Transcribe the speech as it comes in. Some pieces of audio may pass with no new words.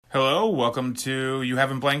Hello, welcome to You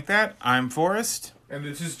Haven't Blanked That. I'm Forrest. And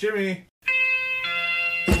this is Jimmy.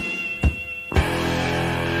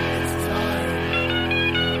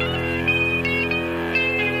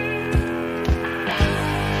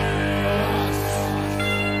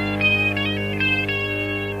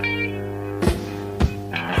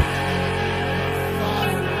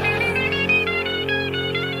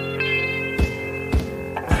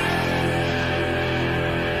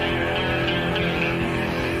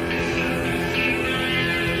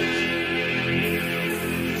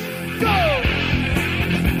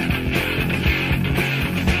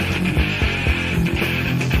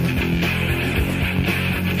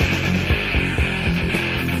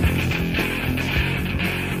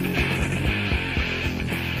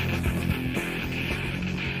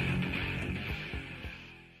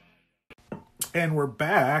 And we're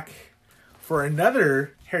back for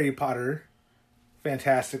another Harry Potter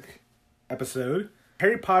fantastic episode.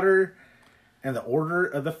 Harry Potter and the Order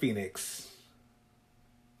of the Phoenix.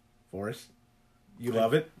 Forrest, you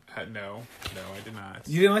love it? No, I did not.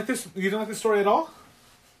 You didn't like this? You didn't like the story at all?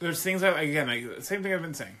 There's things same thing I've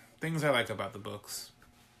been saying. Things I like about the books.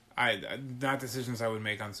 Not decisions I would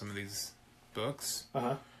make on some of these books.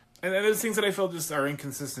 Uh-huh. And there's things that I feel just are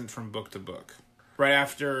inconsistent from book to book. Right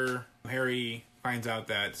after Harry finds out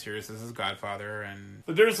that Sirius is his godfather, and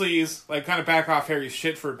the Dursleys kind of back off Harry's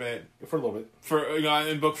shit for a bit. For a little bit.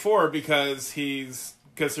 In book 4 because Sirius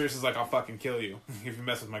is like, I'll fucking kill you if you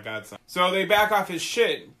mess with my godson. So they back off his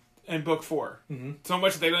shit in book 4. Mm-hmm. So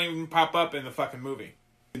much that they don't even pop up in the fucking movie.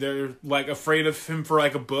 They're afraid of him for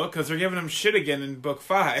a book because they're giving him shit again in book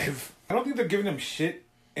 5. I don't think they're giving him shit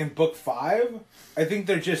in book 5. I think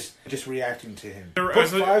they're just reacting to him. Book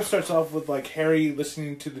 5 starts off with Harry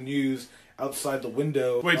listening to the news outside the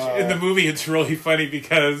window. Which in the movie it's really funny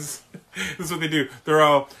because this is what they do. They're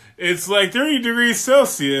all, it's 30 degrees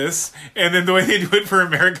Celsius, and then the way they do it for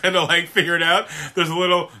America to figure it out, there's a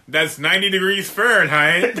little, that's 90 degrees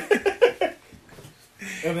Fahrenheit.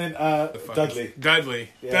 And then Dudley.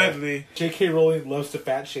 Yeah. Dudley. J.K. Rowling loves to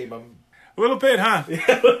fat shame him. A little bit, huh?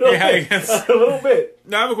 Yeah, I guess. A little bit.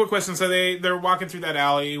 Now I have a quick question. So they're walking through that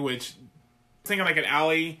alley, which, thinking an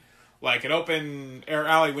alley, an open air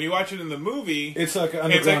alley. When you watch it in the movie, it's like an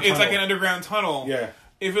underground tunnel. It's like an underground tunnel. Yeah.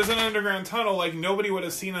 If it was an underground tunnel, nobody would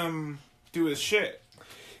have seen him do his shit.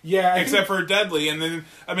 Yeah. Except for Dudley. And then,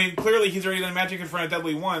 clearly he's already done magic in front of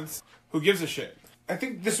Dudley once. Who gives a shit? I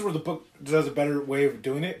think this is where the book does a better way of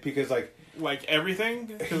doing it because everything?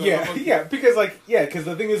 Because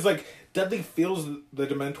the thing is Dudley feels the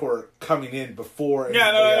Dementor coming in before.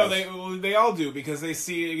 Yeah, no, they all do because they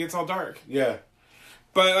see it gets all dark. Yeah,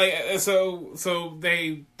 but so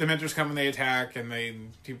Dementors come and they attack and they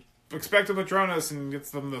expect to Patronus and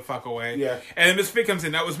gets them the fuck away. Yeah, and then Miss Fig comes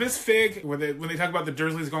in. Now was Miss Fig when they talk about the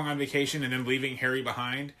Dursleys going on vacation and then leaving Harry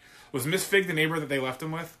behind? Was Miss Fig the neighbor that they left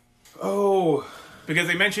him with? Oh, because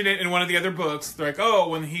they mentioned it in one of the other books. They're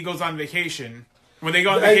when he goes on vacation. When they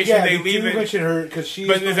go on vacation, they leave it. Mention her because she's.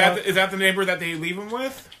 But is that the neighbor that they leave him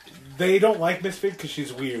with? They don't like Miss Fig because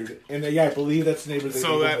she's weird, and I believe that's the neighbor.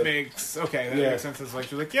 That makes sense. It's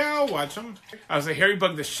she's I'll watch him. I was Harry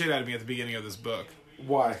bugged the shit out of me at the beginning of this book.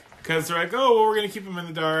 Why? Because they're we're gonna keep him in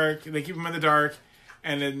the dark. They keep him in the dark,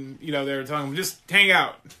 and then they're telling him just hang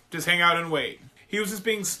out and wait. He was just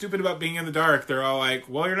being stupid about being in the dark. They're all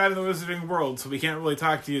well, you're not in the wizarding world, so we can't really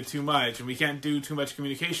talk to you too much, and we can't do too much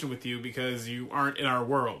communication with you because you aren't in our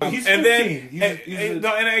world. He's 15. And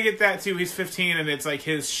I get that too. He's 15, and it's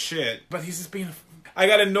his shit. But he's just being. I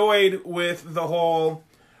got annoyed with the whole.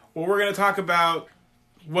 Well, we're going to talk about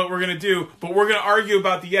what we're going to do, but we're going to argue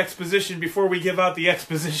about the exposition before we give out the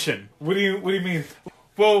exposition. What do you mean?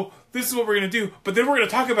 Well, this is what we're going to do, but then we're going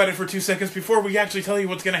to talk about it for 2 seconds before we actually tell you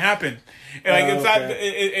what's going to happen. And it's not.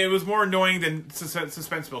 It was more annoying than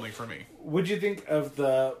suspense building for me. What'd you think of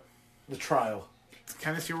the trial?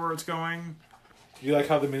 Kind of see where it's going. Do you like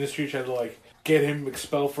how the Ministry tried to get him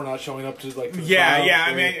expelled for not showing up to to the trial?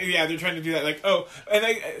 Yeah. They're trying to do that.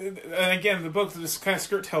 And again, the book just kind of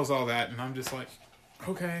skirt tells all that, and I'm just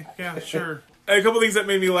okay, yeah, sure. And a couple things that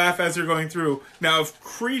made me laugh as they're going through. Now, if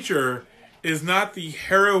Kreacher is not the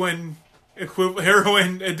heroin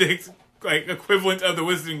addict equivalent of the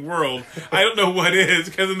Wizarding World, I don't know what is,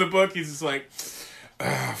 because in the book he's just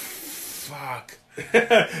fuck.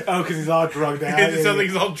 Oh, because he's all drugged out. It just sounds like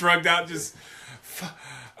he's all drugged out, just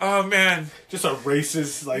oh man, just a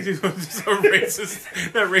racist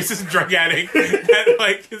that racist drug addict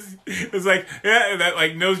that is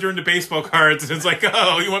that knows you're into baseball cards and it's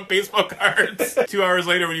oh, you want baseball cards? 2 hours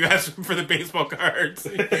later when you ask him for the baseball cards,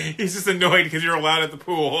 he's just annoyed because you're allowed at the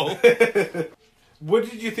pool. What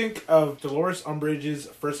did you think of Dolores Umbridge's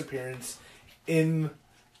first appearance in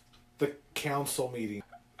the council meeting?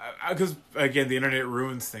 Because, again, the internet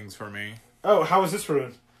ruins things for me. Oh, how was this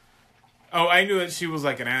ruined? Oh, I knew that she was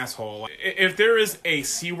like an asshole. If there is a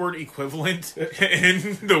C-word equivalent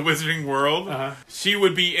in the wizarding world, she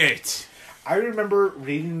would be it. I remember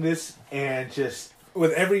reading this and just,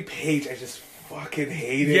 with every page, I just fucking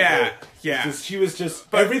hated her. Yeah. Just, she was just,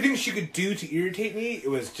 everything she could do to irritate me, it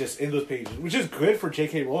was just in those pages. Which is good for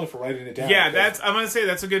J.K. Rowling for writing it down. Yeah, I'm going to say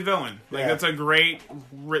that's a good villain. Like, that's a great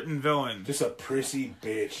written villain. Just a prissy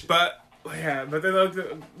bitch. But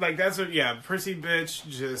then, like, that's a, prissy bitch,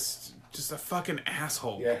 just a fucking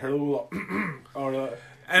asshole. Yeah, her little...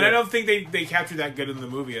 And I don't think they captured that good in the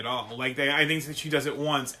movie at all. Like, I think that she does it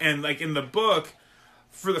once. And, like, in the book,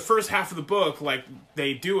 for the first half of the book, like,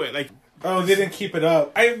 they do it. Like... Oh, they didn't keep it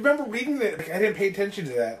up. I remember reading that. Like, I didn't pay attention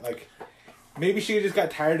to that. Like, maybe she just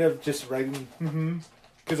got tired of just writing...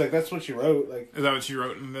 Because, like, that's what she wrote. Like, is that what she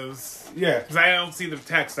wrote in those? Yeah. Because I don't see the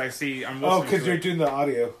text. I'm listening. Oh, because you're doing the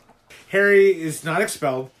audio. Harry is not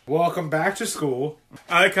expelled. Welcome back to school.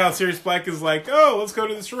 I like how Sirius Black is like, oh, let's go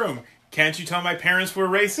to this room. Can't you tell my parents were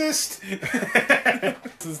racist?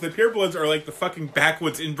 Since the purebloods are like the fucking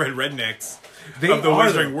backwoods inbred rednecks of the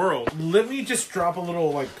wizarding world. Let me just drop a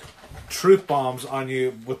little, like, truth bombs on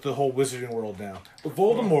you with the whole wizarding world now.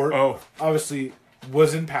 Voldemort, obviously,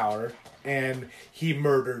 was in power, and he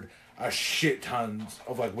murdered a shit tons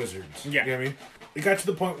of, like, wizards. Yeah. You know what I mean? It got to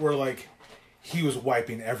the point where, like, he was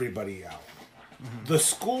wiping everybody out. The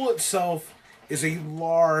school itself is a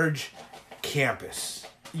large campus.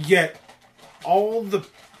 Yet, all the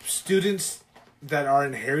students that are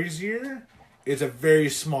in Harry's year is a very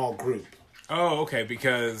small group. Oh, okay,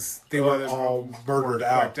 because they were all murdered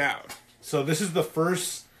out. Wiped out. So this is the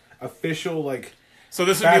first official, like, so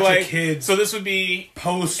this would be like kids. So this would be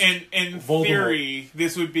post. In theory,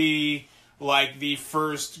 this would be like the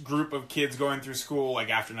first group of kids going through school, like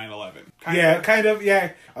after 9/11. Kind of.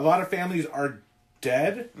 Yeah, a lot of families are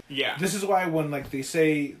dead. Yeah. This is why when, like, they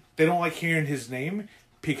say they don't like hearing his name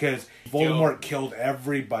because Voldemort killed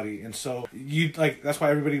everybody, and so that's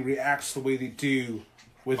why everybody reacts the way they do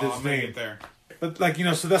with his name. There. But, like, you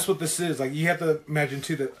know, so that's what this is. Like, you have to imagine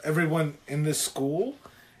too that everyone in this school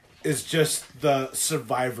is just the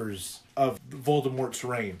survivors of Voldemort's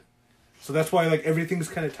reign. So that's why, like, everything's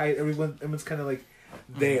kind of tight. Everyone's kind of, like,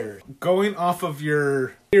 there. Going off of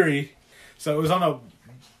your theory, so it was on a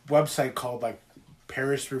website called, like,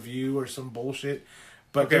 Paris Review or some bullshit.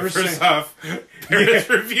 But okay, first off, Paris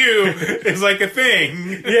Review is like a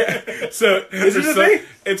thing. Yeah. So, is it a thing?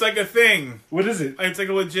 It's like a thing. What is it? It's like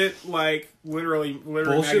a legit, like, literary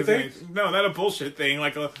bullshit magazine. Thing? No, not a bullshit thing.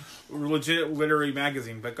 Like a legit literary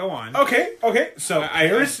magazine. But go on. Okay. So,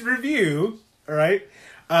 Paris Review, all right,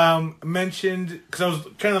 mentioned, because I was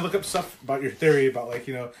trying to look up stuff about your theory, about, like,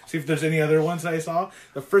 you know, see if there's any other ones that I saw.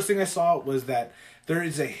 The first thing I saw was that there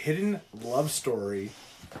is a hidden love story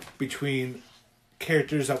between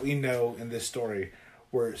characters that we know in this story,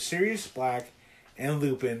 where Sirius Black and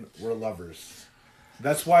Lupin were lovers.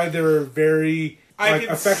 That's why they were very, like,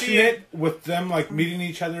 affectionate with them, like, meeting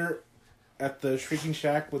each other at the Shrieking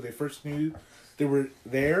Shack when they first knew they were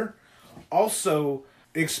there. Also,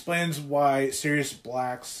 it explains why Sirius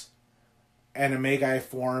Black's Animagi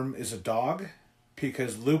form is a dog,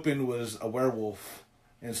 because Lupin was a werewolf,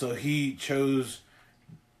 and so he chose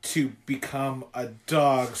to become a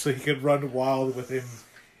dog so he could run wild with him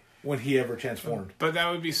when he ever transformed. But that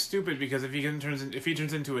would be stupid, because if he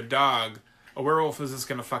turns into a dog, a werewolf is just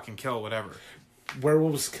gonna fucking kill whatever.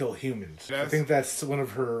 Werewolves kill humans. I think that's one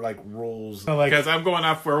of her, like, rules. Because I'm going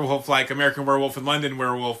off werewolf, like American Werewolf and London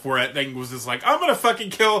Werewolf, where that thing was just like, I'm gonna fucking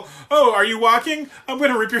kill. Oh, are you walking? I'm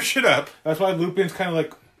gonna rip your shit up. That's why Lupin's kind of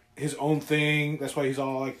like his own thing. That's why he's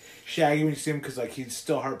all, like, shaggy when you see him, because, like, he's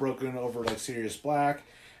still heartbroken over, like, Sirius Black.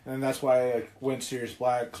 And that's why, like, when Sirius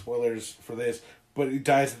Black, spoilers for this, but he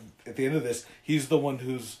dies at the end of this, he's the one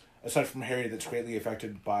who's, aside from Harry, that's greatly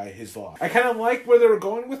affected by his loss. I kind of like where they were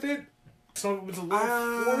going with it. Some of it was a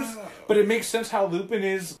little forced, but it makes sense how Lupin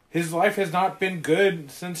is. His life has not been good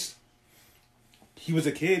since he was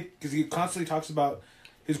a kid, because he constantly talks about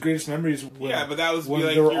his greatest memories when, but that was when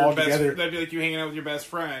like they were your all best, together. that'd be like you hanging out with your best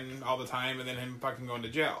friend all the time, and then him fucking going to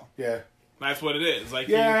jail. Yeah. That's what it is. Like,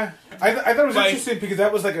 yeah, I thought it was interesting because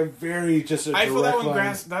that was like a very just a. I feel that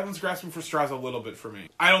direct that one's grasping for straws a little bit for me.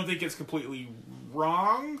 I don't think it's completely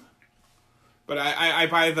wrong, but I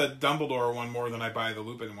buy the Dumbledore one more than I buy the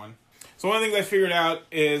Lupin one. So one of the things I figured out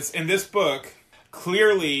is in this book,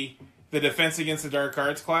 clearly the Defense Against the Dark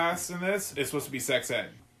Arts class in this is supposed to be sex ed.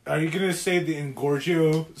 Are you gonna say the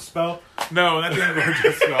Engorgio spell? No, not the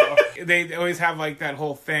Engorgio spell. They always have like that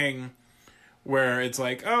whole thing where it's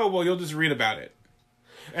like, oh, well, you'll just read about it.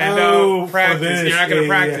 And practice. You're not going to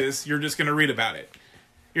practice. Yeah. You're just going to read about it.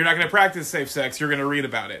 You're not going to practice safe sex. You're going to read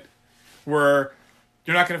about it. Where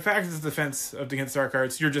you're not going to practice defense against dark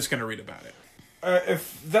arts. You're just going to read about it.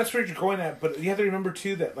 If that's where you're going at, but you have to remember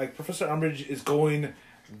too that like Professor Umbridge is going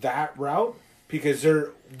that route because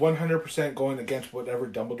they're 100% going against whatever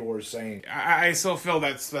Dumbledore is saying. I still feel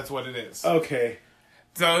that's what it is. Okay.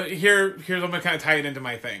 So here's I'm going to kind of tie it into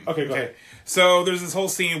my thing. Okay, go ahead. So there's this whole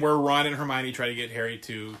scene where Ron and Hermione try to get Harry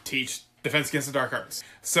to teach Defense Against the Dark Arts.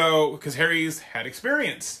 So, because Harry's had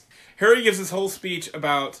experience. Harry gives this whole speech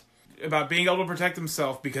about being able to protect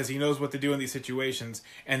himself because he knows what to do in these situations,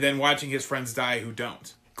 and then watching his friends die who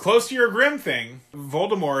don't. Close to your Grimm thing,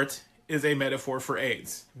 Voldemort is a metaphor for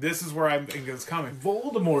AIDS. This is where I think it's coming.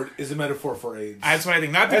 Voldemort is a metaphor for AIDS. That's what I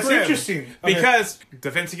think. Not the That's Grimm. Interesting. Okay. Because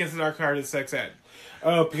Defense Against the Dark Arts is sex ed.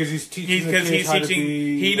 Oh, because he's teaching the kids how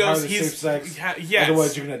to safe sex. Yes.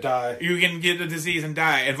 Otherwise, you're gonna die. You can get a disease and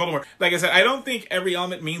die. And Voldemort, like I said, I don't think every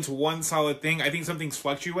element means one solid thing. I think some things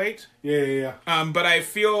fluctuate. Yeah. But I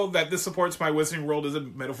feel that this supports my Wizarding World as a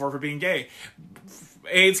metaphor for being gay.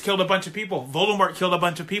 AIDS killed a bunch of people. Voldemort killed a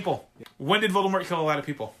bunch of people. When did Voldemort kill a lot of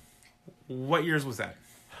people? What years was that?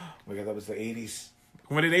 Oh my god, that was the 80s.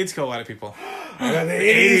 When did AIDS kill a lot of people? The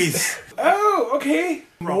 80s. Oh, okay.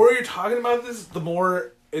 The more you're talking about this, the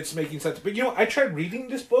more it's making sense. But I tried reading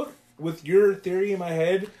this book with your theory in my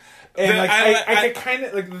head, and I kind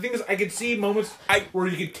of like the thing is I could see moments where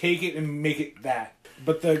you could take it and make it that.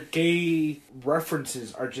 But the gay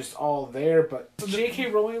references are just all there. But J.K.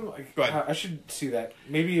 Rowling, I should see that.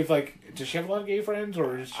 Maybe if does she have a lot of gay friends,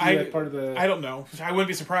 or is she part of the? I don't know. I wouldn't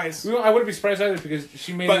be surprised. I wouldn't be surprised either because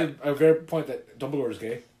she made a very point that Dumbledore is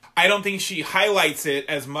gay. I don't think she highlights it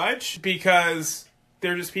as much because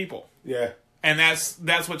they're just people. Yeah. And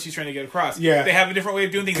that's what she's trying to get across. Yeah. They have a different way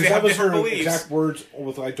of doing things. They have different beliefs. Exact words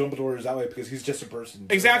with Dumbledore is that way because he's just a person.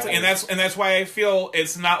 Exactly, and that's why I feel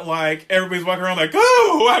it's not like everybody's walking around like,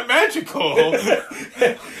 oh, I'm magical.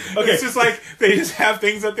 Okay. It's just like they just have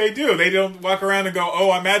things that they do. They don't walk around and go,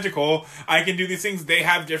 oh, I'm magical. I can do these things. They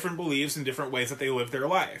have different beliefs and different ways that they live their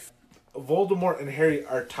life. Voldemort and Harry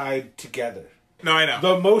are tied together. No, I know.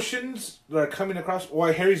 The emotions that are coming across,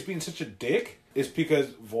 why Harry's being such a dick, is because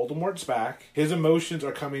Voldemort's back, his emotions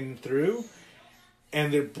are coming through,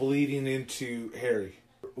 and they're bleeding into Harry.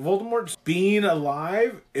 Voldemort's being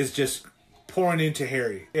alive is just pouring into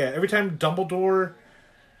Harry. Yeah, every time Dumbledore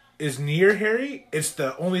is near Harry, it's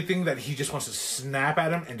the only thing that he just wants to snap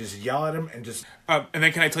at him and just yell at him and just... and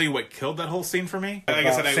then can I tell you what killed that whole scene for me? Like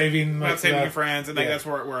I said, saving your friends, and that's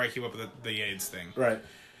where I keep up with the AIDS thing. Right.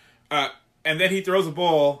 And then he throws a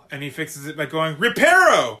bowl, and he fixes it by going,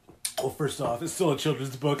 Reparo! Well, first off, it's still a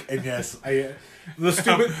children's book, and yes,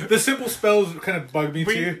 the simple spells kind of bug me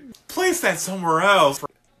too. Place that somewhere else.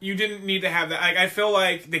 You didn't need to have that. I feel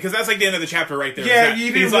like because that's the end of the chapter right there. Yeah,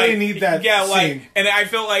 you didn't really need that. Yeah, scene. And I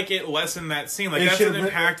feel like it lessened that scene. That's an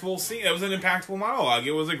impactful scene. It was an impactful monologue.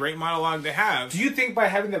 It was a great monologue to have. Do you think by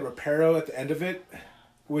having that Reparo at the end of it,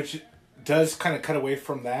 which does kind of cut away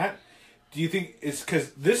from that, do you think it's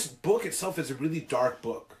because this book itself is a really dark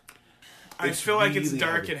book? I feel like it's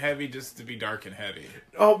dark and heavy just to be dark and heavy.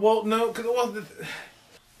 Oh, well, no.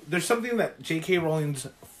 There's something that J.K. Rowling's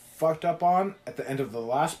fucked up on at the end of the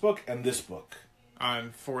last book and this book. On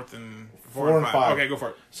four and five. Okay, go for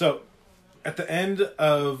it. So, at the end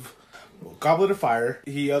of Goblet of Fire,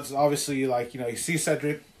 he obviously, he sees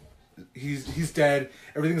Cedric. He's dead.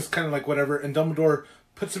 Everything's kind of like whatever. And Dumbledore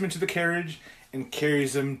puts him into the carriage and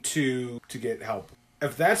carries him to get help.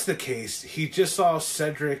 If that's the case, he just saw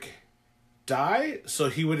Cedric die, so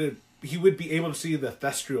he would be able to see the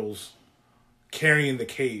Thestrals carrying the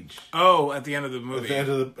cage. Oh, at the end of the movie. At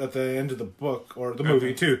the end of the book or the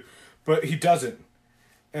movie too, but he doesn't.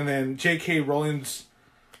 And then J.K. Rowling's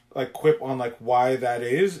quip on why that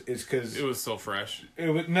is because it was still fresh. It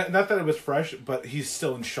was not that it was fresh, but he's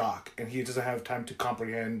still in shock and he doesn't have time to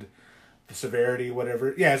comprehend the severity,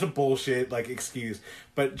 whatever. Yeah, it's a bullshit excuse.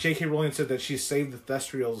 But J.K. Rowling said that she saved the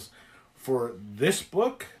Thestrals for this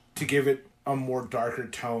book to give it a more darker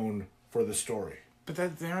tone for the story.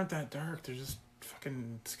 But they aren't that dark. They're just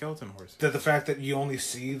fucking skeleton horses. The fact that you only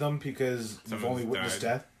see them because you've only witnessed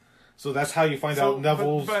death. So that's how you find out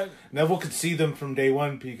Neville could see them from day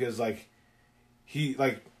one because of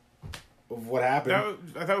what happened.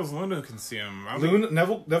 I thought it was Luna who can see him.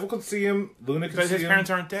 Neville could see him. Luna could see him. But his parents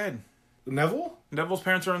aren't dead. Neville's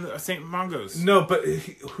parents are in St. Mungo's. No, but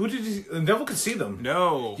Neville could see them.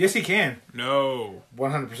 No. Yes, he can. No.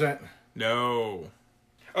 100%. No.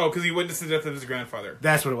 Oh, because he witnessed the death of his grandfather.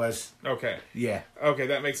 That's what it was. Okay. Yeah. Okay,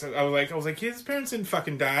 that makes sense. I was like, his parents didn't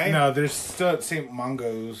fucking die. No, there's still at St.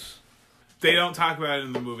 Mungo's. They don't talk about it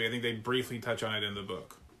in the movie. I think they briefly touch on it in the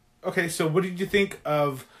book. Okay, so what did you think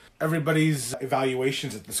of everybody's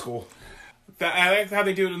evaluations at the school? I liked how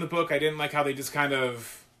they do it in the book. I didn't like how they just kind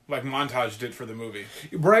of like montaged it for the movie.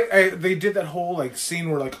 Right, they did that whole like scene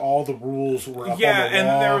where like all the rules were up on the wall. And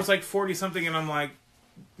then there was like 40 something, and I'm like,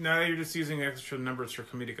 no, you're just using extra numbers for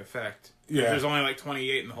comedic effect. Yeah, there's only like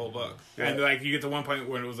 28 in the whole book, and like you get to one point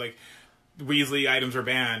where it was like Weasley items are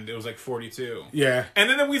banned. It was like 42. Yeah, and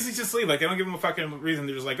then the Weasleys just leave. Like they don't give them a fucking reason.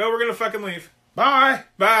 They're just like, oh, we're gonna fucking leave. Bye.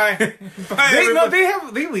 Bye.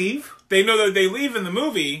 They leave. They know that they leave in the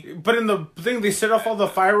movie, but in the thing they set off all the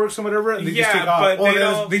fireworks and whatever, and they just take off.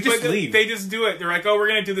 But they just leave. They just do it. They're like, oh, we're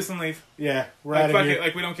gonna do this and leave. Yeah, we're like, out of here.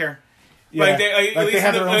 Like we don't care. Yeah, like they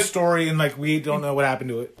have their own story, and like we don't know what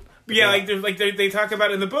happened to it. Yeah, they talk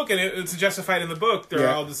about it in the book, and it's justified in the book. They're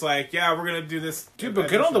all just like, yeah, we're gonna do this. Dude, but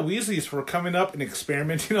good on the Weasleys for coming up and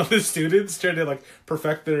experimenting on the students, trying to like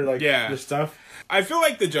perfect their their stuff. I feel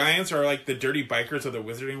like the Giants are like the dirty bikers of the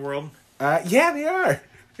Wizarding world. Yeah, they are.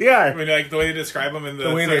 Yeah, I mean, like the way they describe them in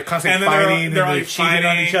the way they're constantly fighting, they're like cheating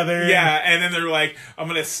on each other. Yeah, and then they're like, I'm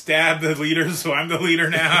gonna stab the leader, so I'm the leader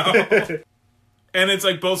now. And it's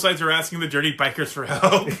like both sides are asking the dirty bikers for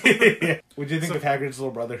help. What do you think of Hagrid's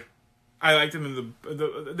little brother? I liked him in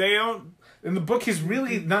the they don't in the book. He's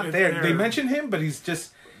really not there. They mention him, but he's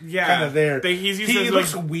just kind of there. He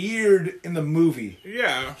looks weird in the movie.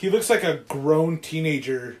 Yeah, he looks like a grown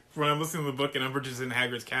teenager. When I'm listening to the book and Umbridge is in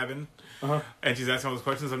Hagrid's cabin, and she's asking all those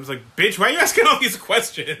questions, I'm just like, bitch, why are you asking all these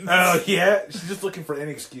questions? Oh yeah, she's just looking for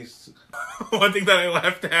any excuse. One thing that I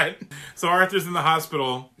laughed at. So Arthur's in the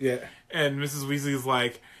hospital. Yeah. And Mrs. Weasley's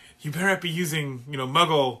like, you better not be using,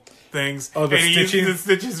 Muggle things. Oh, the stitches? He uses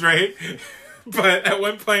the stitches, right? But at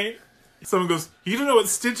one point, someone goes, you don't know what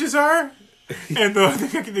stitches are? And the only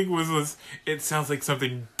thing I could think was, it sounds like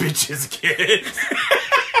something bitches get.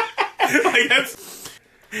 Like, that's...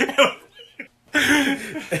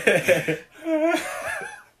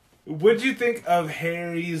 What'd you think of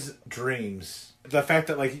Harry's dreams? The fact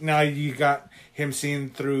that, like, now you got him seeing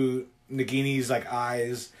through Nagini's, like,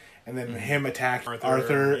 eyes... And then him attack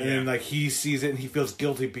Arthur and then like he sees it and he feels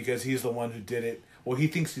guilty because he's the one who did it. Well, he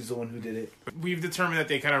thinks he's the one who did it. We've determined that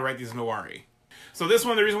they kind of write these Nowari. So this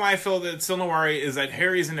one, the reason why I feel that it's still Nowari is that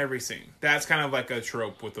Harry's in every scene. That's kind of like a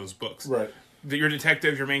trope with those books. Right. Your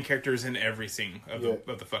detective, your main character is in every scene of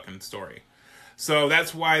the fucking story. So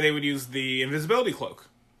that's why they would use the invisibility cloak.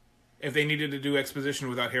 If they needed to do exposition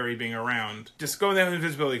without Harry being around, just go in that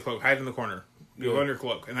invisibility cloak, hide in the corner. Go under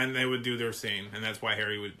cloak, and then they would do their scene, and that's why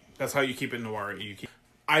Harry would. That's how you keep it noir.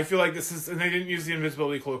 I feel like this is, and they didn't use the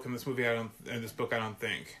invisibility cloak in this movie. In this book, I don't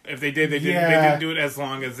think. If they did, they didn't do it as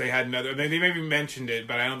long as they had another. They maybe mentioned it,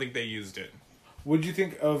 but I don't think they used it. What did you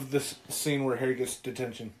think of this scene where Harry gets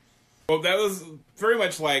detention? Well, that was very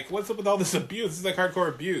much like, what's up with all this abuse? This is like hardcore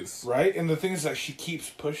abuse, right? And the thing is that she keeps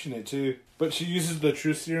pushing it too, but she uses the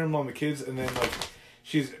truth serum on the kids, and then like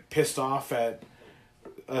she's pissed off at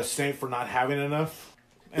Snape for not having enough.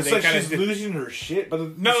 And it's like she's losing her shit.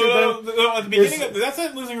 But no, at the beginning, that's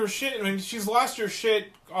not losing her shit. I mean, she's lost her shit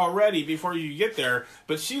already before you get there.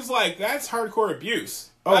 But she's like, that's hardcore abuse.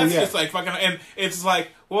 That's just like fucking, and it's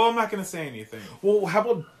like, well, I'm not going to say anything. Well, how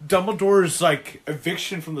about Dumbledore's like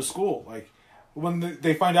eviction from the school? Like when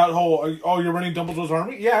they find out, oh, you're running Dumbledore's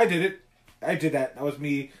army? Yeah, I did it. I did that. That was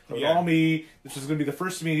me. That was all me. This was going to be the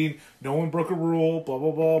first meeting. No one broke a rule. Blah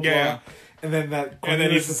blah blah blah. And then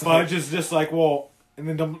Cornelius Fudge is just like, well. And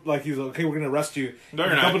then, he's like, okay, we're going to arrest you. No,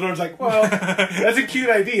 and you're not. Dumbledore's like, well, that's a cute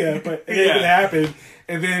idea, but it ain't going to happen.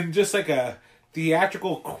 And then, just like a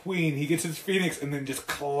theatrical queen, he gets his phoenix and then just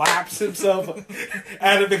claps himself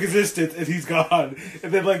out of existence, and he's gone.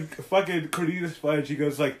 And then, fucking Cornelius Fudge, he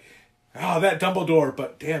goes like, oh, that Dumbledore,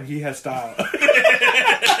 but damn, he has style.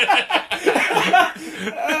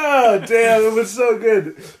 Oh, damn, it was so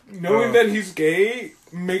good. Knowing that he's gay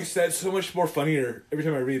makes that so much more funnier every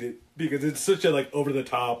time I read it. Because it's such a, over the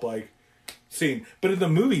top, scene. But in the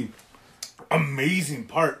movie, amazing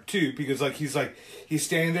part, too. Because, he's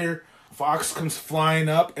standing there, Fox comes flying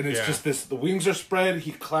up, and it's just this, the wings are spread,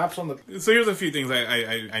 he claps on the... So here's a few things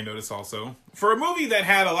I noticed also. For a movie that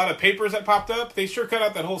had a lot of papers that popped up, they sure cut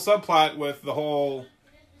out that whole subplot with the whole,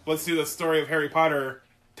 let's do the story of Harry Potter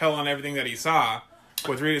telling everything that he saw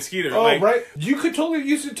with Rita Skeeter. Oh, right. You could totally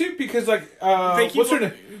use it, too, because, what's her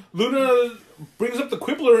name? Luna brings up the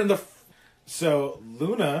Quibbler in the... So,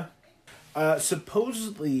 Luna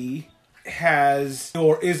supposedly has,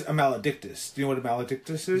 or is a Maledictus. Do you know what a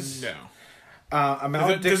Maledictus is? No.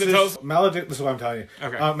 A Does it tell us? Maledictus. This is what I'm telling you.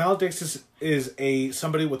 Okay. Maledictus is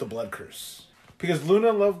somebody with a blood curse, because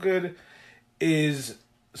Luna Lovegood is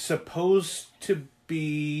supposed to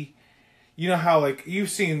be. You know how like you've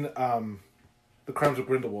seen the Crimes of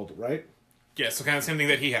Grindelwald, right? Yeah, so kind of same thing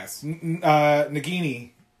that he has.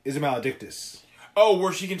 Nagini is a Maledictus. Oh,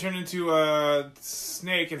 where she can turn into a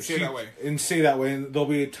snake and stay that way. And stay that way, and there'll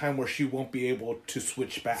be a time where she won't be able to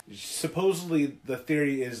switch back. Supposedly, the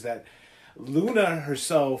theory is that Luna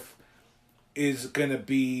herself is gonna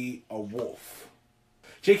be a wolf.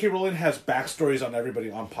 J.K. Rowling has backstories on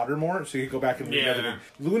everybody on Pottermore, so you can go back and read everything.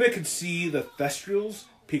 Luna could see the Thestrals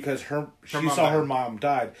because she saw her mom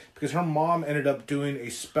died. Because her mom ended up doing a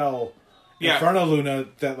spell in front of Luna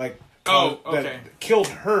that that killed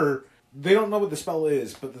her. They don't know what the spell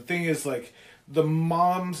is, but the thing is, like, the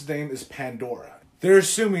mom's name is Pandora. They're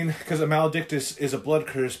assuming, because a Maledictus is a blood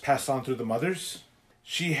curse passed on through the mothers,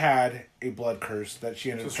 she had a blood curse that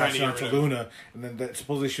she ended up passing on to Luna, and then that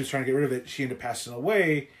supposedly she was trying to get rid of it, she ended up passing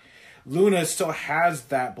away. Luna still has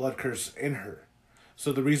that blood curse in her.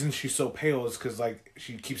 So the reason she's so pale is because, like,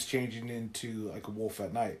 she keeps changing into, like, a wolf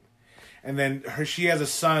at night. And then she has a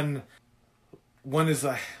son. One is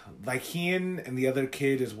like Lycaon, and the other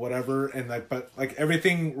kid is whatever, and like, but like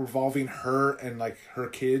everything revolving her and like her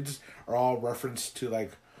kids are all referenced to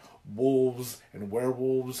like wolves and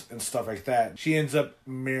werewolves and stuff like that. She ends up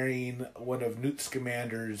marrying one of Newt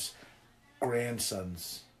Scamander's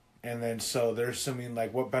grandsons, and then so they're assuming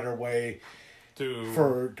like what better way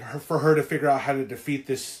for her to figure out how to defeat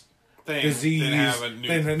this disease than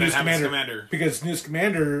Newt Scamander. Because Newt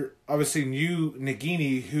Scamander obviously knew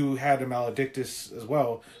Nagini, who had a Maledictus as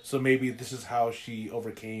well, so maybe this is how she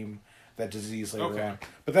overcame that disease later on.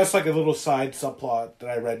 But that's like a little side subplot that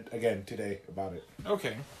I read again today about it.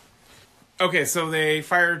 Okay, so they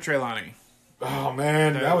fired Trelawney. Oh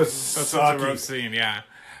man, that was sucky. A rough scene, yeah.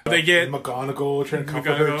 They get McGonagall trying to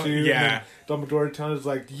comfort her too. Yeah. And Dumbledore tells us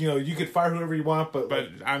like, you could fire whoever you want, but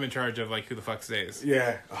I'm in charge of like who the fuck stays.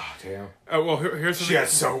 Yeah. Oh damn. Well, here's she got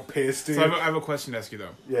so pissed, dude. So I have a question to ask you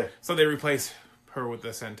though. Yeah. So they replace her with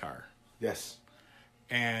the centaur. Yes.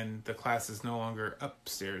 And the class is no longer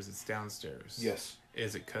upstairs; it's downstairs. Yes.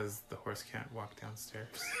 Is it because the horse can't walk downstairs?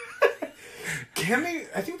 Can they?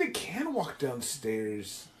 I think they can walk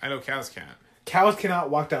downstairs. I know cows can't. Cows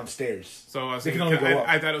cannot walk downstairs. So I was they thinking, can only go up.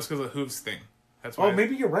 I thought it was because of the hooves thing. That's why. Oh,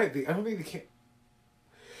 maybe you're right. I don't think they can.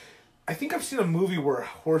 I think I've seen a movie where a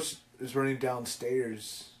horse is running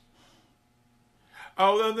downstairs.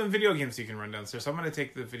 Oh, well, then video games you can run downstairs. So I'm going to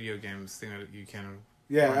take the video games thing that you can.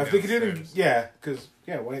 Yeah, I think it didn't. Yeah, because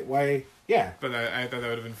why? Yeah. But I thought that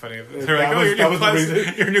would have been funny if they're like, "Oh,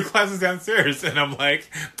 your new class is downstairs," and I'm like,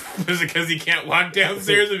 "Is it because he can't walk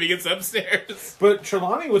downstairs if he gets upstairs?" But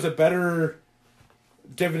Trelawney was a better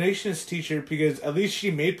divinationist teacher because at least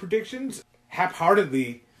she made predictions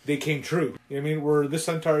half-heartedly. They came true. You know what I mean? Where this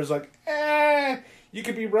centaur is like, you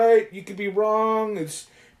could be right, you could be wrong. It's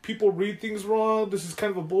people read things wrong. This is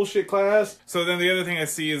kind of a bullshit class. So then the other thing I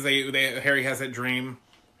see is Harry has that dream.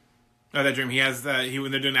 No, that dream. He has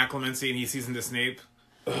when they're doing acclimancy and he sees into Snape.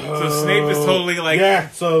 So Snape is totally like... Yeah,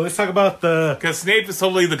 so let's talk about the... Because Snape is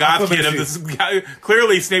totally the goth kid of this...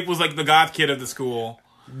 Clearly Snape was like the goth kid of the school.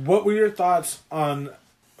 What were your thoughts on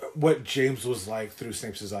what James was like through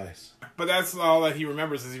Snape's eyes? But that's all that he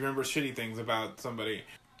remembers, is he remembers shitty things about somebody.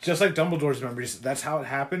 Just like Dumbledore's memories, that's how it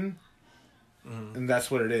happened. Mm-hmm. And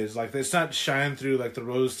that's what it is. Like, it's not shine through like the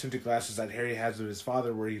rose-tinted glasses that Harry has of his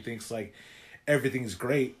father where he thinks like everything's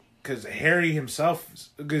great. Because Harry himself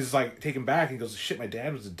is like taken back and goes, shit, my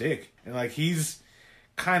dad was a dick. And like he's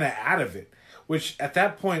kind of out of it. Which at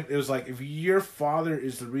that point, it was like, if your father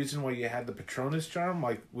is the reason why you had the Patronus charm,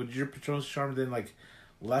 like would your Patronus charm then like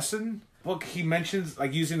lessen? Well, he mentions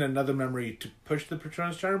like using another memory to push the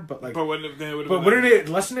Patronus charm, but like, wouldn't it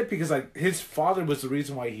lessen it because like his father was the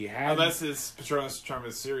reason why he had? Unless his Patronus charm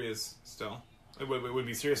is serious still, it would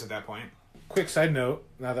be serious at that point. Quick side note,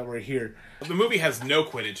 now that we're here. The movie has no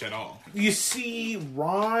Quidditch at all. You see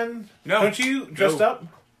Ron, don't you, dressed up?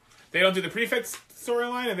 They don't do the Prefect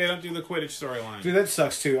storyline, and they don't do the Quidditch storyline. Dude, that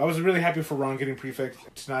sucks too. I was really happy for Ron getting Prefect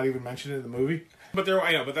to not even mention it in the movie. But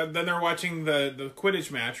then they're watching the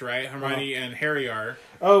Quidditch match, right? Hermione and Harry are.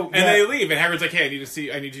 Oh, and they leave, and Harry's like, hey,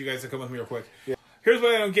 I need you guys to come with me real quick. Yeah. Here's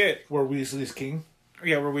what I don't get. Where Weasley's king?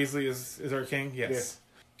 Yeah, where Weasley is our king, yes.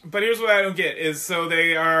 Yeah. But here's what I don't get, is so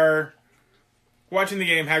they are... watching the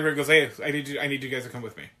game, Hagrid goes, hey, I need you guys to come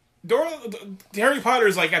with me. Harry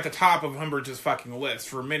Potter's like at the top of Umbridge's fucking list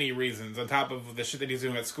for many reasons, on top of the shit that he's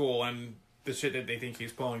doing at school and the shit that they think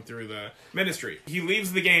he's pulling through the ministry. He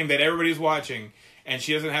leaves the game that everybody's watching, and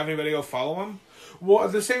she doesn't have anybody go follow him. Well,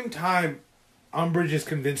 at the same time, Umbridge is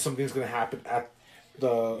convinced something's going to happen at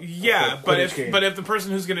the but if the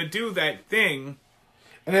person who's going to do that thing,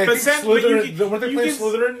 and I think Slytherin, weren't they playing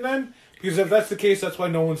Slytherin then? Because if that's the case, that's why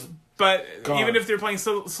no one's. But even if they're playing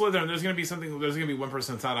Slytherin, there's going to be one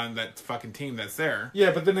person that's not on that fucking team that's there.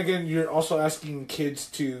 Yeah, but then again, you're also asking kids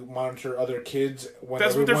to monitor other kids.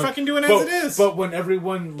 That's what they're fucking doing as it is. But when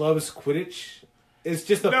everyone loves Quidditch, it's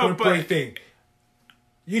just a point thing.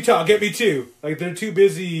 Utah, get me too. Like, they're too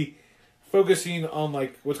busy focusing on,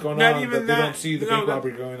 like, what's going on, that they don't see the bank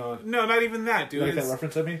robbery going on. No, not even that, dude. You like that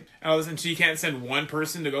reference at me? Oh, listen, so you can't send one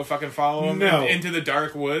person to go fucking follow him into the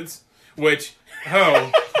dark woods? Which,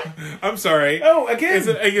 I'm sorry. Oh, again. Is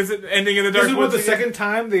it ending in the dark woods? This is the second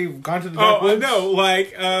time they've gone to the dark woods? No,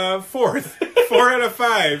 like, fourth. 4 out of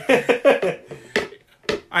 5.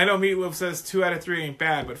 I know Meatloaf says 2 out of 3 ain't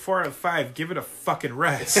bad, but 4 out of 5, give it a fucking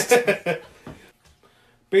rest.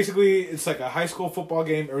 Basically, it's like a high school football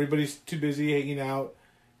game. Everybody's too busy hanging out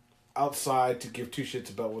outside to give two shits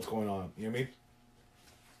about what's going on. You know what I mean?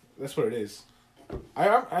 That's what it is.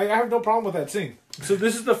 I have no problem with that scene. So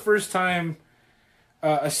this is the first time,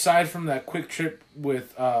 aside from that quick trip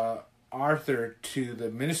with Arthur to the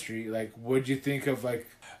Ministry, like, what'd you think of, like,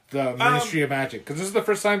 the Ministry of Magic? Because this is the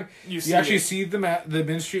first time you actually see the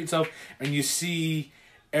Ministry itself, and you see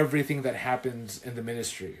everything that happens in the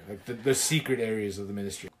Ministry, like the secret areas of the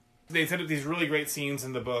Ministry. They set up these really great scenes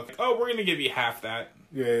in the book. Oh, we're gonna give you half that.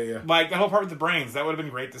 Yeah. Like the whole part with the brains, that would have been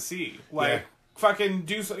great to see. Like, fucking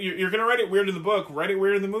do so. You're gonna write it weird in the book. Write it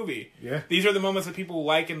weird in the movie. Yeah. These are the moments that people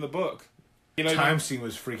like in the book. You know, time scene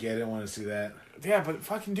was freaky. I didn't want to see that. Yeah, but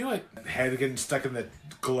fucking do it. Head getting stuck in the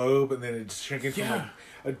globe, and then it's shrinking from like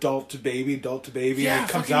adult to baby, yeah, and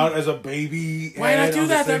it comes out as a baby. Why not do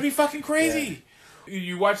that? That'd be fucking crazy. Yeah.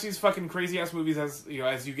 You watch these fucking crazy ass movies as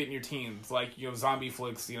you get in your teens, like zombie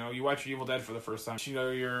flicks. You watch Evil Dead for the first time.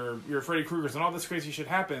 You're Freddy Krueger's, and all this crazy shit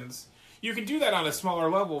happens. You can do that on a smaller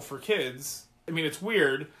level for kids. I mean, it's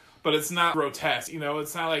weird, but it's not grotesque.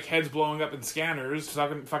 It's not like heads blowing up in scanners. It's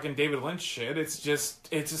not fucking David Lynch shit. It's just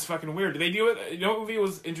fucking weird. Do they do it? You know what movie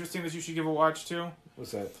was interesting that you should give a watch to?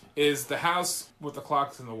 What's that? Is The House with the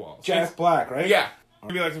Clocks in the Walls. Jack Black, right? Yeah.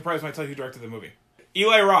 I'd be like surprised when I tell you who directed the movie.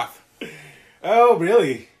 Eli Roth. Oh,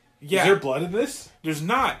 really? Yeah. Is there blood in this? There's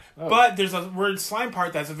not. Oh. But there's a word slime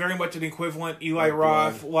part that's very much an equivalent Eli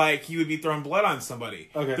Roth, like he would be throwing blood on somebody.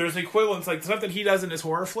 Okay. There's equivalents, like stuff that he does in his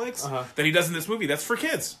horror flicks, that he does in this movie. That's for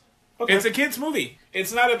kids. Okay. It's a kid's movie.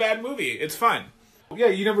 It's not a bad movie. It's fun. Yeah,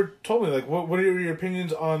 you never told me, like, what are your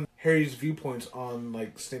opinions on Harry's viewpoints on,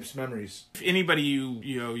 like, Snape's memories? If anybody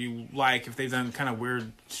you like, if they've done kind of weird,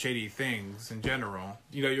 shady things in general,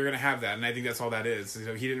 you're going to have that, and I think that's all that is. He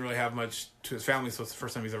didn't really have much to his family, so it's the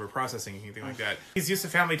first time he's ever processing anything like that. He's used to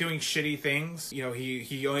family doing shitty things.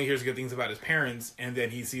 He only hears good things about his parents, and then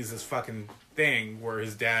he sees this fucking thing where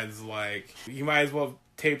his dad's like, you might as well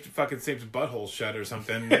taped fucking Snape's butthole shut or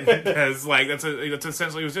something, because like that's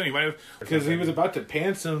essentially what he was doing. He might have, because he was about to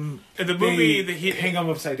pants him in the movie. He hang him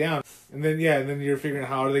upside down, and then you're figuring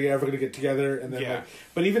how are they ever going to get together, and then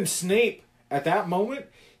but even Snape at that moment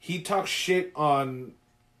he talks shit on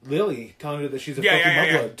Lily, telling her that she's a fucking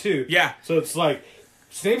mudblood too. Yeah, so it's like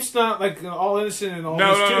Snape's not like all innocent and all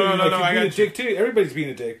this too. He's being a dick too. Everybody's being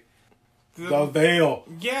a dick. The veil.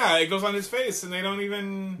 Yeah, it goes on his face, and they don't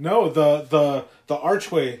even. No, the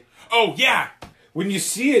archway. Oh yeah. When you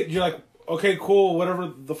see it, you're like, okay, cool, whatever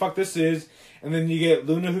the fuck this is, and then you get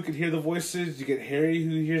Luna who can hear the voices. You get Harry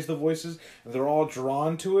who hears the voices, and they're all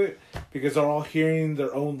drawn to it because they're all hearing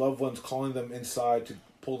their own loved ones calling them inside to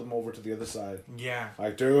pull them over to the other side. Yeah.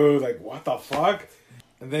 Like, dude, like what the fuck?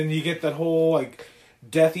 And then you get that whole like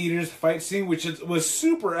Death Eaters fight scene, which was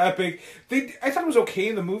super epic. I thought it was okay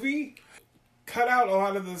in the movie. Cut out a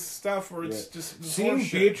lot of the stuff where it's just seeing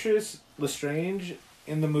Beatrice Lestrange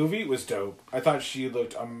in the movie was dope. I thought she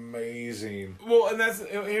looked amazing. Well, and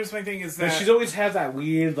here's my thing is that she's always had that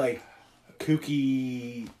weird like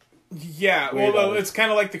kooky. Yeah, well, no, it's kind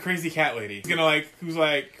of like the crazy cat lady. Who's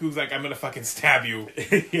like, I'm gonna fucking stab you.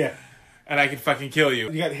 Yeah. And I can fucking kill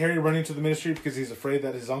you. You got Harry running to the Ministry because he's afraid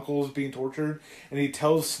that his uncle is being tortured, and he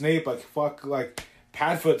tells Snape like, "Fuck, like."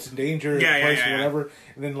 Padfoot's in danger, or whatever,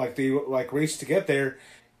 and then like they like race to get there,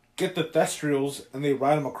 get the Thestrals, and they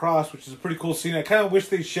ride them across, which is a pretty cool scene. I kind of wish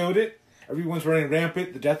they showed it. Everyone's running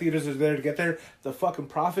rampant. The Death Eaters are there to get there. The fucking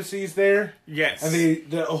prophecy's there. Yes, and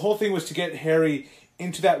the whole thing was to get Harry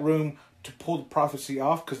into that room to pull the prophecy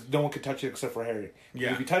off because no one could touch it except for Harry. Yeah,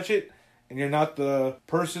 and if you touch it and you're not the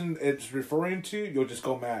person it's referring to, you'll just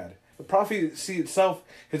go mad. The prophecy itself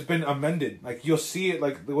has been amended. Like, you'll see it,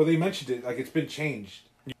 like, well, they mentioned it, like, it's been changed.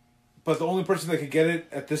 But the only person that could get it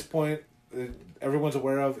at this point, everyone's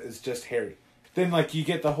aware of, is just Harry. then like you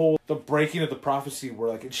get the breaking of the prophecy where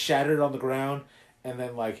like it's shattered on the ground, and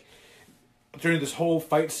then like during this whole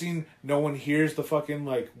fight scene, no one hears the fucking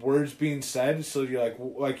like words being said. So you're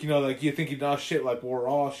like you know, like you think shit, like we're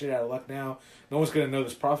all shit out of luck now. No one's gonna know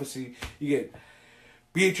this prophecy. You get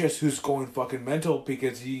Beatrice, who's going fucking mental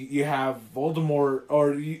because you have Voldemort,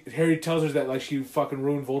 or Harry tells her that like she fucking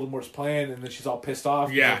ruined Voldemort's plan, and then she's all pissed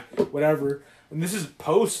off. Yeah, like, whatever. And this is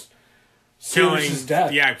post Sirius's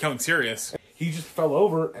death. Yeah, killing Sirius. He just fell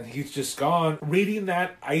over and he's just gone. Reading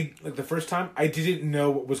that, the first time I didn't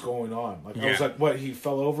know what was going on. Like I was like, what? He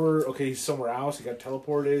fell over? Okay, he's somewhere else. He got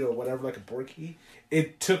teleported or whatever, like a Borky.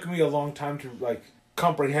 It took me a long time to like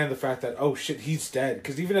comprehend the fact that, oh shit, he's dead.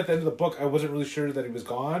 Because even at the end of the book, I wasn't really sure that he was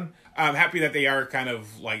gone. I'm happy that they are kind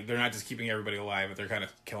of like, they're not just keeping everybody alive, but they're kind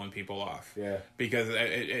of killing people off. Yeah. Because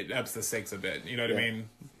it ups the stakes a bit. You know what I mean?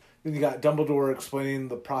 Then you got Dumbledore explaining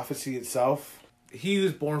the prophecy itself. He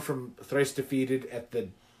was born from thrice defeated at the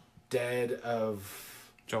dead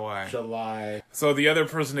of July. So the other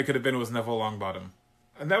person it could have been was Neville Longbottom.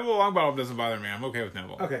 Neville Longbottom doesn't bother me. I'm okay with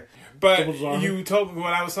Neville. Okay. But you told me,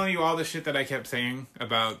 when I was telling you all the shit that I kept saying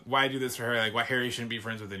about why I do this for Harry, like why Harry shouldn't be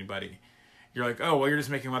friends with anybody. You're like, oh, well, you're just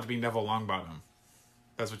making him out to be Neville Longbottom.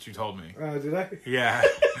 That's what you told me. Did I? Yeah.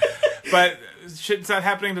 But shit's not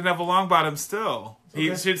happening to Neville Longbottom still.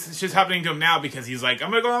 Okay. Shit's happening to him now because he's like,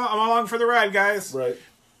 I'm along for the ride, guys. Right.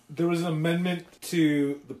 There was an amendment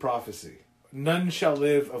to the prophecy. None shall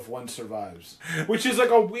live if one survives. Which is like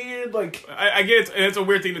a weird, like... I get it. It's a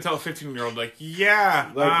weird thing to tell a 15-year-old. Like,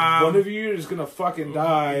 yeah. Like, one of you is going to fucking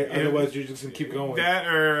die, otherwise you're just going to keep going. That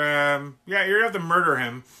or, yeah, you're going to have to murder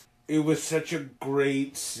him. It was such a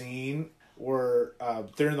great scene where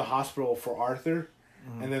they're in the hospital for Arthur,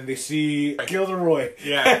 and then they see Gilderoy.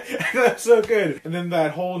 Yeah. That's so good. And then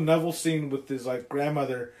that whole Neville scene with his, like,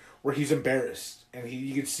 grandmother where he's embarrassed. And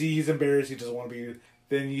you can see he's embarrassed, he doesn't want to be...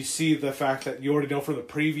 Then you see the fact that you already know from the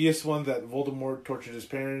previous one that Voldemort tortured his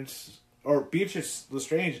parents, or Beatrice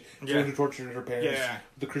Lestrange who tortured her parents. Yeah.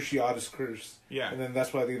 The Cruciatus curse. Yeah. And then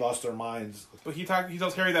that's why they lost their minds. But he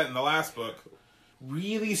tells Harry that in the last book.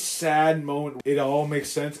 Really sad moment. It all makes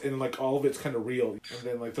sense, and like all of it's kind of real. And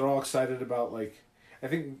then like they're all excited about like, I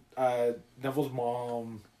think Neville's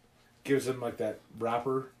mom gives him like that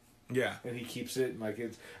wrapper. Yeah. And he keeps it, and like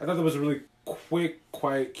it's. I thought that was a really quick,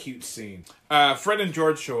 quiet, cute scene. Fred and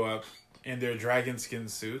George show up in their dragon skin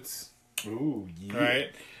suits. Ooh, yeah. Right?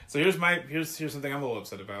 So here's something I'm a little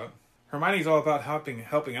upset about. Hermione's all about helping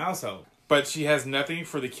Alice out. But she has nothing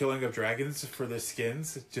for the killing of dragons for their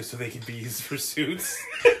skins, just so they can be used for suits.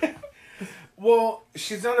 Well,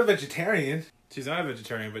 she's not a vegetarian. She's not a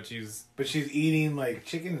vegetarian, but she's eating like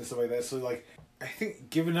chicken and stuff like that. So like, I think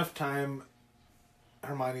give enough time,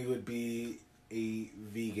 Hermione would be a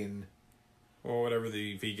vegan. Or whatever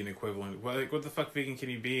the vegan equivalent. Well, like, what the fuck vegan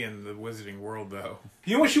can you be in the wizarding world, though?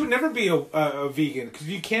 You know what? She would never be a vegan. Because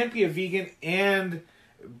you can't be a vegan and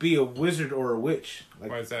be a wizard or a witch.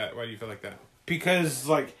 Like, why is that? Why do you feel like that? Because,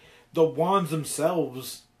 like, the wands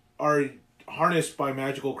themselves are harnessed by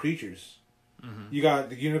magical creatures. Mm-hmm. You got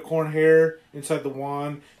the unicorn hair inside the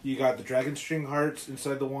wand. You got the dragon string hearts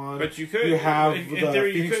inside the wand. But you could. You have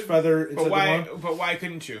the phoenix feather inside the wand. But why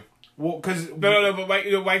couldn't you? Well, because no. But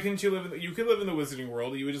why couldn't you live? You could live in the wizarding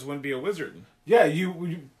world. You just wouldn't be a wizard. Yeah, you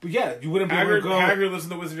wouldn't be able to go. Hagrid lives in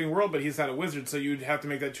the wizarding world, but he's not a wizard, so you'd have to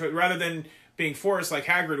make that choice rather than being forced like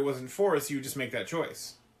Hagrid wasn't forced. You would just make that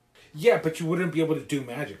choice. Yeah, but you wouldn't be able to do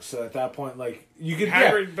magic. So at that point, like you could.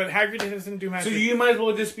 But Hagrid doesn't do magic. So you might as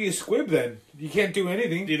well just be a squib then. You can't do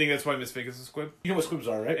anything. Do you think that's why Miss Fig is a squib? You know what squibs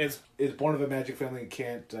are, right? It's born of a magic family and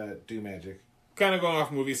can't do magic. Kind of going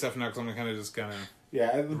off movie stuff now because I'm kind of just kind of.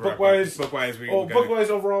 Yeah, bookwise. Bookwise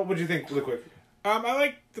overall, what do you think? Really quick. I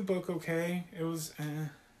liked the book. Okay, it was.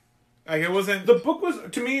 Like it wasn't. The book was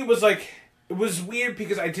to me. It was like it was weird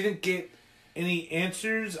because I didn't get any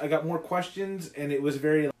answers. I got more questions, and it was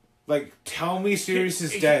very like, tell me Sirius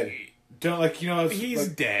is dead. Don't he's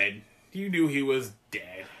like, dead. You knew he was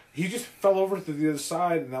dead. He just fell over to the other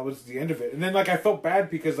side, and that was the end of it. And then like I felt bad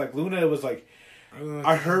because like Luna was like,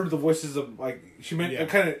 I heard the voices of like she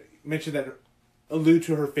kind of mentioned that. Allude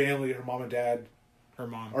to her family, her mom and dad, or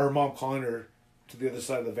her mom calling her to the other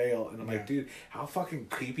side of the veil, and I'm like, dude, how fucking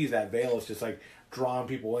creepy is that veil? It's just like drawing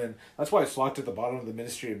people in. That's why it's locked at the bottom of the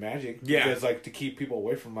Ministry of Magic. Yeah, because like to keep people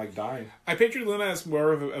away from like dying. I pictured Luna as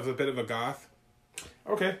more of a bit of a goth.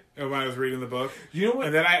 Okay, when I was reading the book, you know what?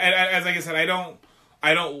 And then as like I said, I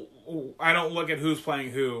don't look at who's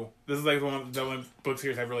playing who. This is like the one book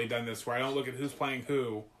series I've really done this where I don't look at who's playing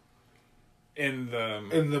who. In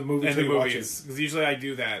the movies, because usually I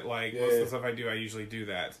do that. Like most of the stuff I do, I usually do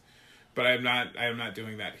that, but I am not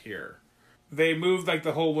doing that here. they moved like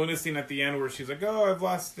the whole Luna scene at the end where she's like, "Oh, I've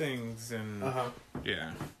lost things," and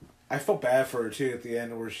yeah. I felt bad for her too at the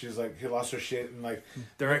end where she's like, he lost her shit and like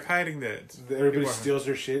They're like hiding it. everybody steals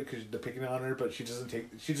her shit because they're picking on her, but she doesn't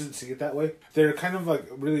see it that way. They're kind of like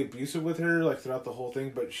really abusive with her like throughout the whole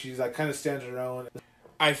thing, but she's like kind of stands her own.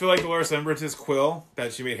 I feel like Dolores Umbridge's quill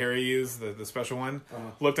that she made Harry use, the special one,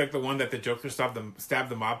 looked like the one that the Joker stabbed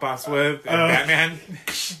the mob boss with in Batman.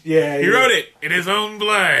 Yeah, he wrote it in his own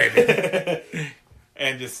blood.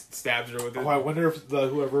 And just stabs her with it. Oh, I wonder if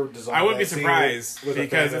whoever designed I wouldn't be that scene surprised was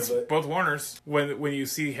because a fan it's of it. both Warners. When you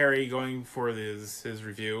see Harry going for his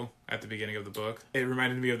review at the beginning of the book, it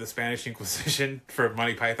reminded me of the Spanish Inquisition for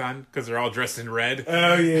Monty Python because they're all dressed in red.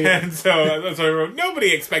 Oh yeah. And so that's why I wrote,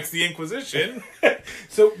 nobody expects the Inquisition.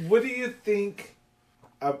 So what do you think?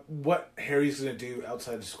 What Harry's gonna do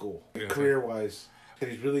outside of school, career wise? That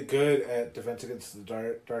he's really good at Defense Against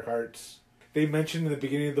the Dark Arts. They mentioned in the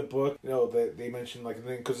beginning of the book, that they mentioned like in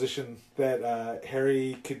the Inquisition that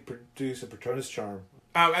Harry could produce a Patronus charm.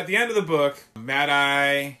 At the end of the book, Mad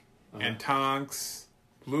Eye and Tonks,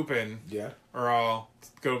 Lupin, are all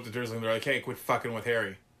go up to Dursley and they're like, "Hey, quit fucking with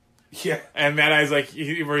Harry." Yeah. And Mad Eye's like,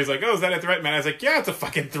 where he's like, "Oh, is that a threat?" Mad Eye's like, "Yeah, it's a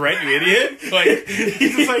fucking threat, you idiot." Like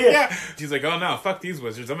he's just like, "Yeah." He's like, "Oh no, fuck these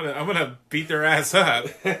wizards. I'm gonna beat their ass up."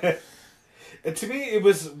 And to me, it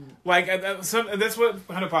was like that's what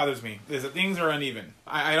kind of bothers me is that things are uneven.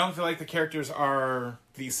 I don't feel like the characters are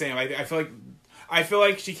the same. I feel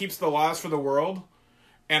like she keeps the laws for the world,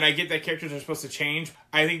 and I get that characters are supposed to change.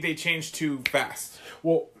 I think they change too fast.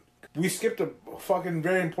 Well, we skipped a fucking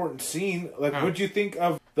very important scene. Like, what'd you think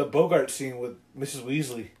of the Bogart scene with Mrs.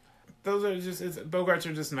 Weasley? Those are just Bogarts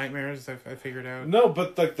are just nightmares. I figured out. No,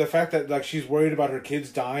 but like the fact that like she's worried about her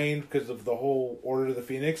kids dying because of the whole Order of the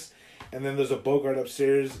Phoenix. And then there's a Bogart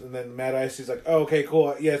upstairs, and then Mad Eye sees like, "Oh, okay,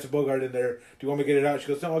 cool. Yeah, it's a Bogart in there. Do you want me to get it out?" She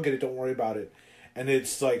goes, "No, I'll get it. Don't worry about it." And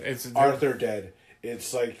it's like Arthur dead.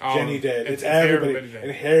 It's like Jenny dead. It's everybody dead.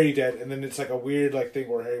 And Harry dead. And then it's like a weird like thing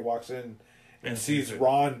where Harry walks in and sees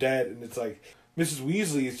Ron dead, and it's like Mrs.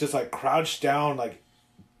 Weasley is just like crouched down, like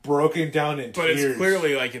broken down in tears. But it's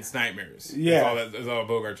clearly like it's nightmares. Yeah, that's all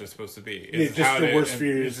Bogarts are supposed to be. It's just the worst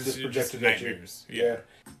fears just projected at you. Yeah.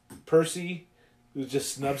 Percy, who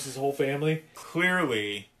just snubs his whole family.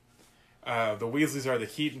 Clearly, the Weasleys are the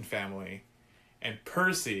Keaton family, and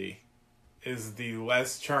Percy is the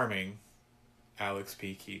less charming Alex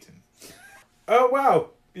P. Keaton. Oh, wow.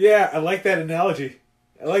 Yeah, I like that analogy.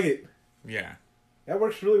 I like it. Yeah. That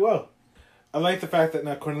works really well. I like the fact that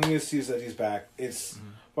now Cornelius sees that he's back. It's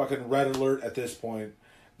fucking red alert at this point.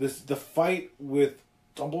 The fight with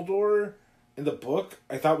Dumbledore in the book,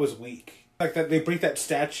 I thought was weak. Like that, they break that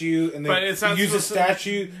statue and they use a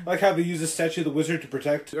statue, like how they use a statue of the wizard to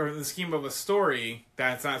protect. Or in the scheme of a story,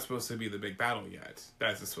 that's not supposed to be the big battle yet.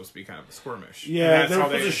 That's supposed to be kind of a skirmish. Yeah, they're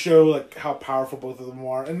supposed to show like how powerful both of them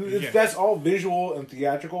are, and that's all visual and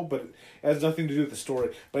theatrical, but it has nothing to do with the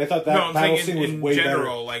story. But I thought that battle scene was way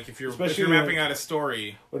general, better. like if you're mapping out a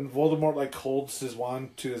story, when Voldemort like holds his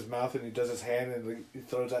wand to his mouth and he does his hand and like, he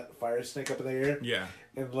throws that fire snake up in the air. Yeah,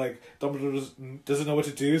 and like Dumbledore doesn't know what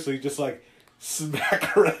to do, so he just like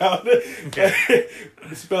smack around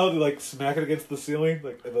spell to like smack it against the ceiling.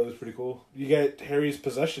 Like I thought it was pretty cool. You get Harry's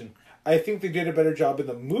possession. I think they did a better job in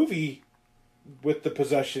the movie with the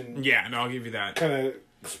possession. Yeah, no, I'll give you that. Kind of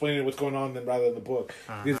explaining what's going on rather than the book.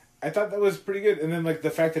 Because I thought that was pretty good. And then like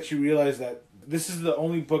the fact that you realize that this is the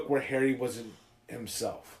only book where Harry wasn't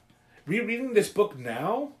himself. Rereading this book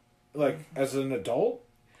now, like as an adult,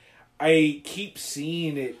 I keep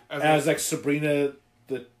seeing it as like Sabrina.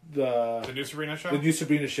 The new Sabrina show? The new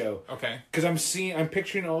Sabrina show. Okay. Because I'm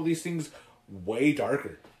picturing all these things way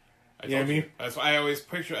darker. You know what I mean? That's why I always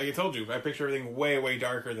picture, like I told you, I picture everything way, way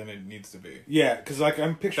darker than it needs to be. Yeah, because like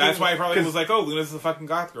I'm picturing... That's why I probably was like, oh, Luna's the fucking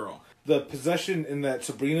goth girl. The possession in that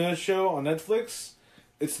Sabrina show on Netflix,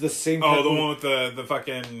 it's the same... Oh, the one with the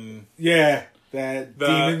fucking... Yeah, that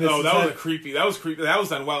demon... Oh, that was creepy. That was creepy. That was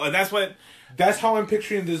done well. And that's how I'm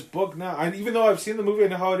picturing this book now. Even though I've seen the movie, I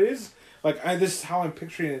know how it is. Like, this is how I'm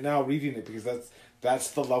picturing it now, reading it, because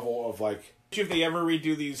that's the level of, like... If they ever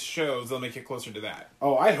redo these shows, they'll make it closer to that.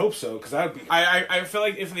 Oh, I hope so, because that would be... I feel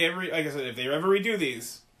like if they ever... Like I said, if they ever redo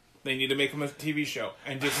these, they need to make them a TV show.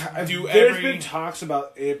 And just do There's been talks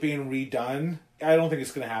about it being redone. I don't think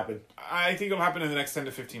it's going to happen. I think it'll happen in the next 10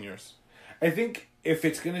 to 15 years. I think if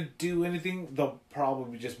it's going to do anything, they'll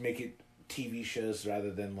probably just make it TV shows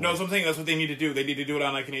rather than... Like... No, that's what I'm saying. That's what they need to do. They need to do it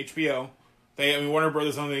on, like, an HBO... Warner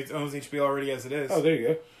Brothers owns HBO already as it is. Oh, there you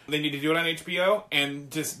go. They need to do it on HBO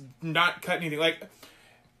and just not cut anything. Like,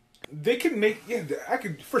 They can make I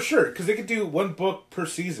could for sure because they could do one book per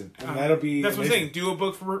season and that'll be that's amazing. what I'm saying. Do a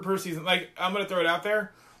book per season. Like I'm gonna throw it out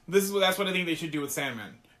there. That's what I think they should do with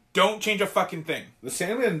Sandman. Don't change a fucking thing. The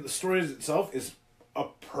Sandman story itself is a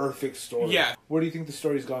perfect story. Yeah. Where do you think the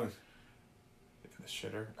story's going? The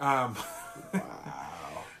shitter. Wow.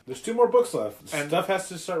 There's 2 more books left. And Stuff has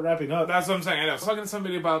to start wrapping up. That's what I'm saying. I know. I was talking to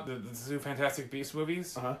somebody about the two Fantastic Beasts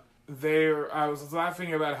movies. Uh-huh. I was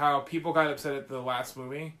laughing about how people got upset at the last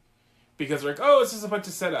movie because they're like, "Oh, it's just a bunch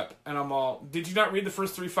of setup," and I'm all, "Did you not read the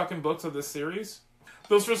first 3 fucking books of this series?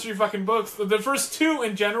 Those first 3 fucking books, the first 2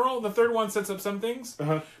 in general, the third one sets up some things,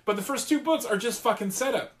 but the first 2 books are just fucking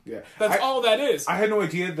setup. Yeah, that's all that is." I had no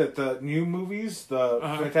idea that the new movies, the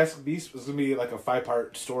Fantastic Beasts, was gonna be like a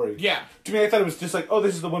 5-part story. Yeah. To me, I thought it was just like, oh,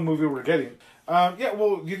 this is the one movie we're getting. Yeah.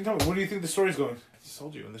 Well, you can tell me. Where do you think the story's going? I just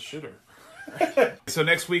told you in the shitter. So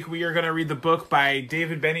next week we are going to read the book by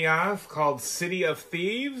David Benioff called City of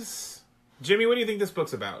Thieves. Jimmy, what do you think this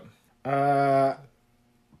book's about?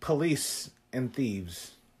 Police and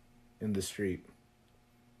thieves in the street.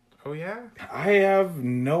 Oh, yeah? I have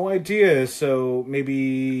no idea. So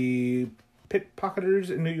maybe pickpocketers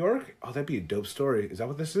in New York? Oh, that'd be a dope story. Is that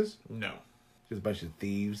what this is? No. Just a bunch of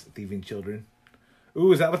thieves, thieving children.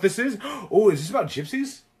 Ooh, is that what this is? Oh, is this about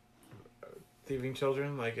gypsies? Thieving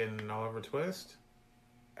children, like in Oliver Twist?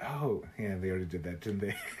 Oh, yeah, they already did that, didn't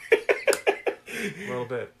they? A little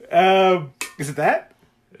bit. Is it that?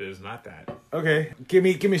 It is not that. Okay, give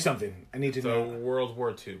me something. I need to It's a know. World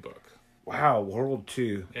War II book. Wow, World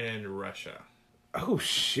II. In Russia. Oh,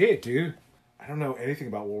 shit, dude. I don't know anything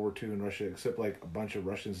about World War II in Russia except, like, a bunch of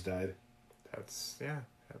Russians died. That's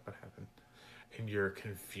what happened. In your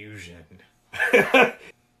confusion.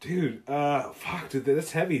 Dude, fuck, dude,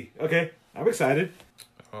 that's heavy. Okay, I'm excited.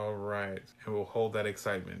 All right. And we'll hold that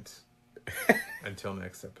excitement until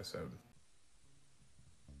next episode.